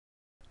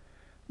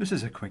This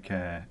is a quick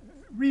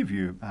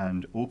review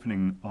and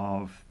opening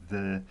of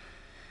the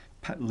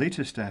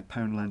latest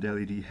Poundland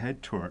LED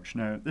head torch.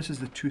 Now this is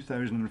the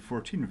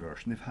 2014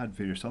 version. They've had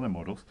various other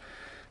models.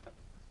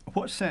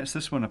 What sets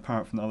this one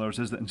apart from the others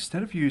is that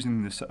instead of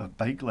using the sort of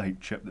bike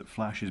light chip that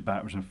flashes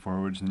backwards and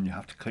forwards and you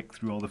have to click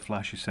through all the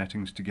flashy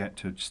settings to get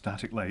to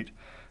static light,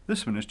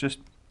 this one is just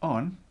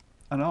on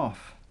and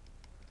off.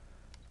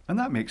 And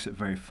that makes it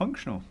very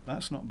functional.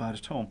 That's not bad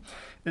at all.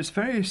 It's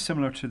very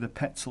similar to the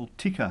Petzl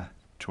Tikka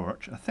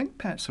torch. I think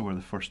Petzl were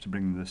the first to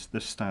bring this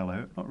style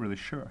out, not really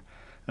sure.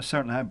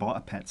 Certainly I bought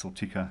a Petzl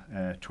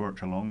Tikka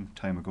torch a long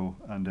time ago,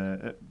 and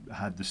it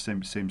had the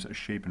same sort of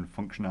shape and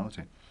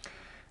functionality.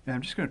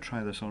 I'm just going to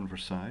try this on for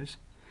size,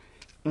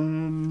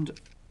 and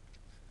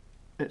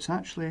it's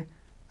actually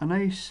a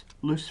nice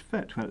loose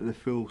fit at the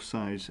full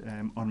size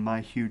on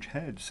my huge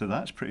head, so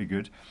that's pretty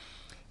good.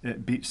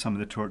 It beats some of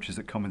the torches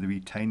that come with a wee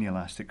tiny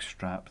elastic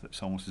strap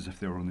that's almost as if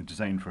they were only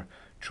designed for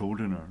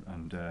children,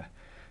 and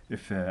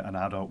if an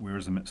adult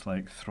wears them, it's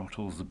like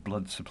throttles the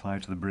blood supply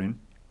to the brain.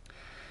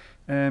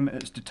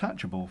 It's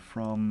detachable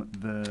from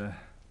the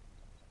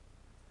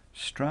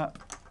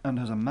strap and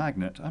has a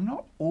magnet. I'm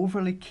not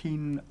overly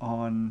keen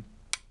on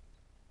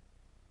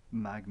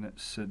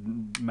magnets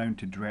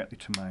mounted directly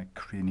to my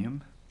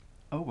cranium.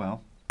 Oh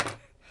well.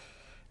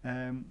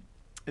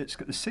 It's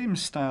got the same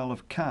style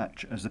of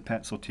catch as the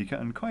Petzl Tikka,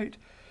 and quite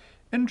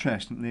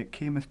interestingly it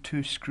came with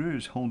two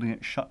screws holding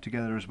it shut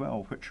together as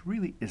well, which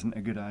really isn't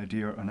a good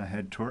idea on a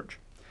head torch.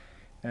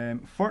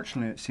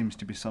 Fortunately it seems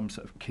to be some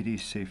sort of kiddie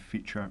safe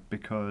feature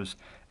because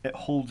it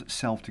holds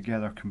itself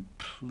together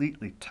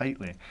completely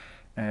tightly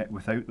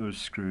without those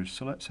screws.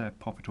 So let's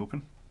pop it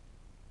open.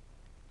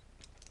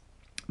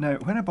 Now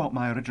when I bought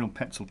my original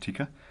Petzl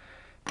Tikka,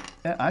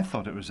 I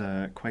thought it was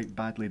quite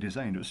badly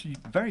designed. It was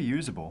very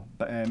usable,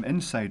 but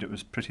inside it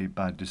was pretty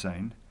bad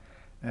design.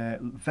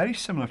 Very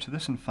similar to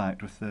this in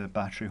fact, with the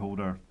battery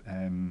holder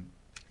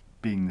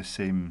being the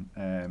same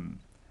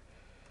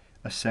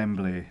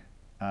assembly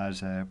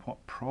as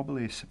what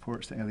probably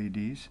supports the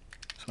LEDs.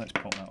 So let's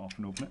pop that off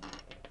and open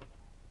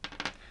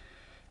it.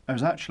 I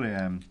was actually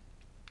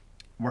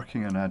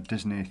working in a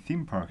Disney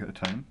theme park at the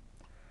time,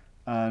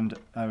 and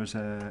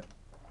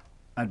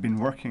I'd been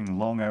working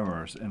long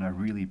hours in a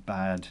really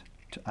bad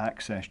to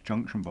access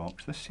junction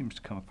box. This seems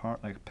to come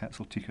apart like a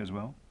Petzl Tikka as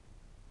well.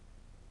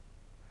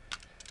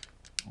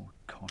 Oh,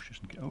 cautious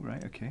and oh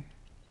right, okay.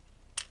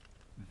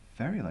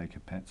 Very like a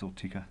Petzl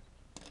Tikka.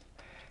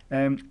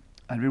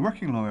 I'd been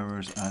working long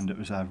hours, and it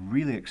was a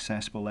really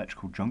accessible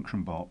electrical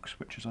junction box,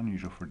 which is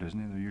unusual for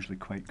Disney. They're usually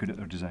quite good at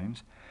their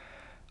designs.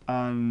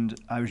 And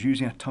I was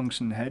using a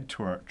tungsten head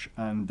torch,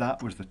 and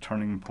that was the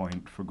turning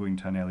point for going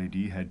to an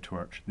LED head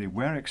torch. They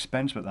were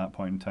expensive at that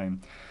point in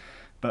time,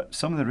 but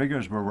some of the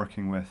riggers we're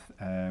working with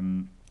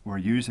were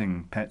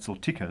using Petzl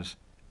Tikkas,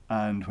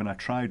 and when I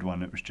tried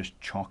one it was just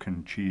chalk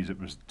and cheese. It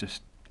was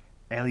just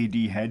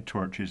LED head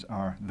torches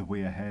are the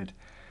way ahead.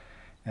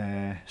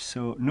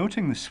 So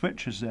noting the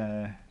switches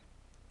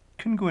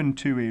can go in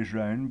two ways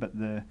round, but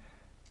the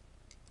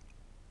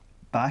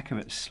back of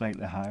it's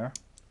slightly higher.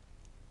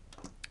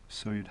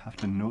 So you'd have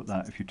to note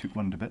that if you took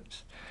one to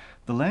bits.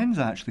 The lens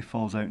actually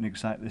falls out in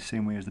exactly the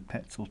same way as the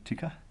Petzl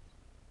Tikka.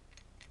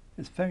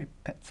 It's very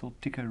Petzl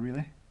Tikka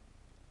really.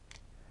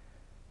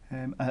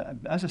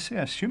 As I say,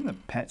 I assume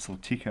that Petzl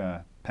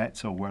Tikka,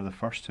 Petzl were the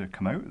first to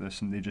come out with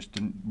this, and they just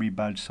didn't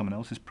rebadge someone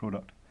else's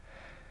product.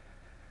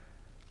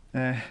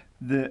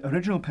 The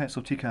original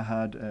Petzl Tikka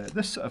had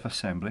this sort of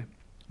assembly,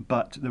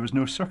 but there was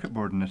no circuit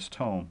board in it at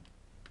all.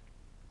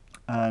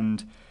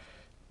 And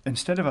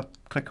instead of a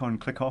click on,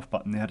 click off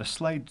button, they had a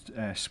slide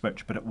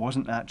switch, but it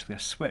wasn't actually a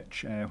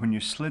switch. When you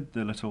slid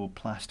the little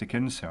plastic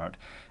insert,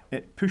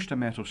 it pushed a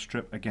metal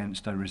strip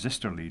against a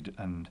resistor lead,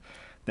 and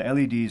the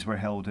LEDs were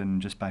held in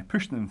just by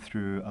pushing them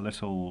through a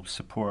little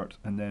support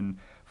and then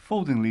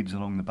folding leads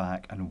along the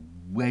back and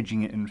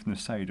wedging it in from the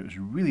side. It was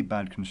really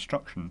bad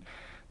construction.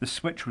 The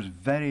switch was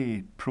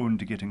very prone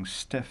to getting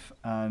stiff,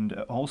 and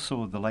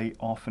also the light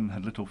often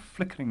had little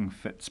flickering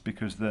fits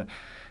because the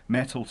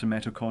metal to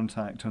metal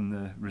contact on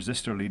the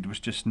resistor lead was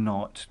just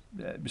not,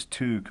 it was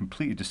two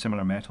completely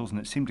dissimilar metals, and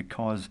it seemed to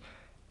cause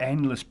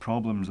endless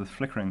problems with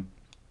flickering,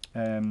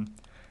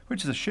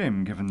 which is a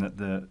shame given that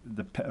the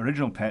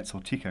original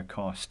Petzl Tikka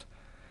cost,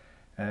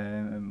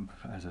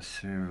 as I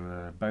say,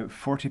 about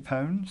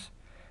 £40,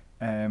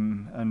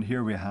 and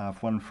here we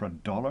have one for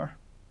 $1,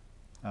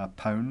 a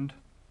pound,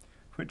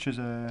 which is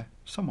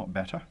somewhat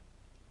better.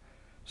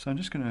 So I'm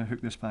just going to hook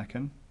this back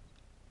in.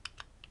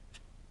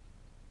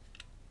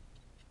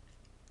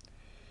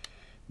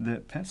 The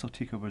Petzl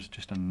Tikka was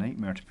just a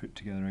nightmare to put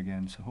together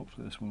again, so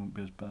hopefully this won't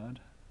be as bad.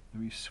 The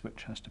wee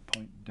switch has to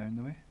point down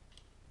the way.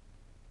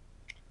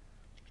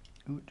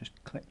 Oh, it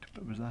just clicked,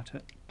 but was that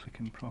it?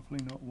 Clicking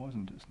properly? No, it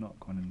wasn't. It's not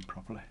going in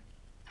properly.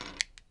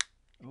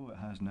 Oh, it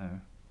has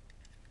now.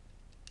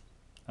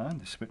 And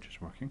the switch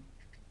is working.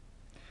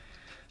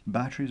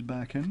 Battery's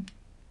back in.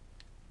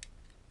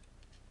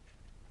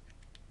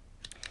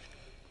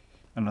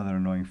 Another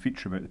annoying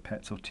feature about the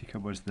Petzl Tikka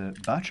was the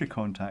battery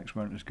contacts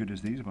weren't as good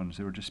as these ones.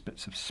 They were just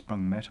bits of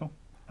sprung metal,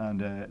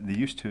 and they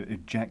used to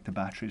eject the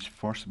batteries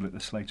forcibly at the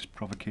slightest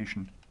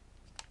provocation.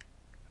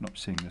 I'm not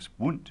saying this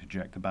won't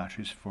eject the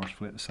batteries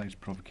forcefully at the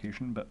slightest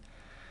provocation, but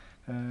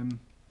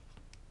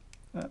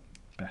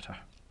better.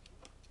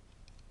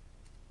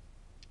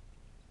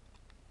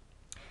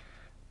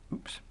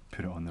 Oops,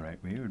 put it on the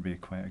right way would be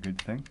quite a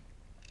good thing.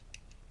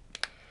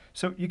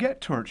 So you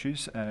get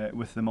torches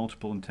with the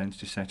multiple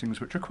intensity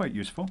settings, which are quite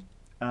useful,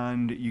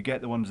 and you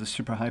get the ones with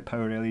super high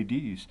power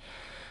LEDs.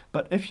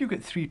 But if you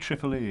get 3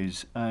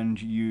 AAAs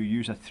and you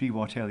use a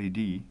 3-watt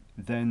LED,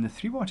 then the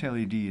 3-watt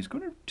LED is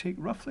going to take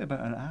roughly about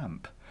an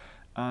amp,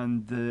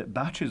 and the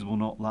batteries will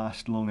not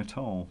last long at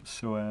all.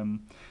 So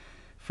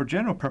for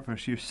general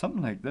purpose use,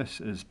 something like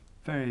this is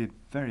very,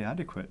 very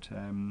adequate.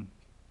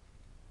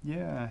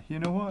 Yeah, you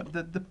know what?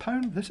 The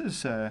pound. This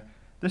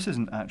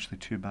isn't actually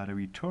too bad a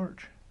wee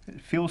torch. It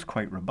feels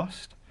quite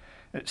robust.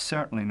 It's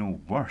certainly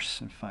no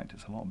worse. In fact,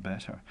 it's a lot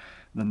better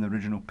than the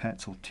original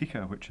Petzl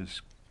Tikka, which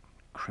is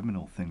a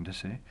criminal thing to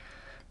say.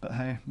 But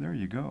hey, there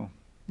you go.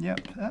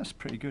 Yep, that's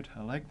pretty good.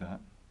 I like that.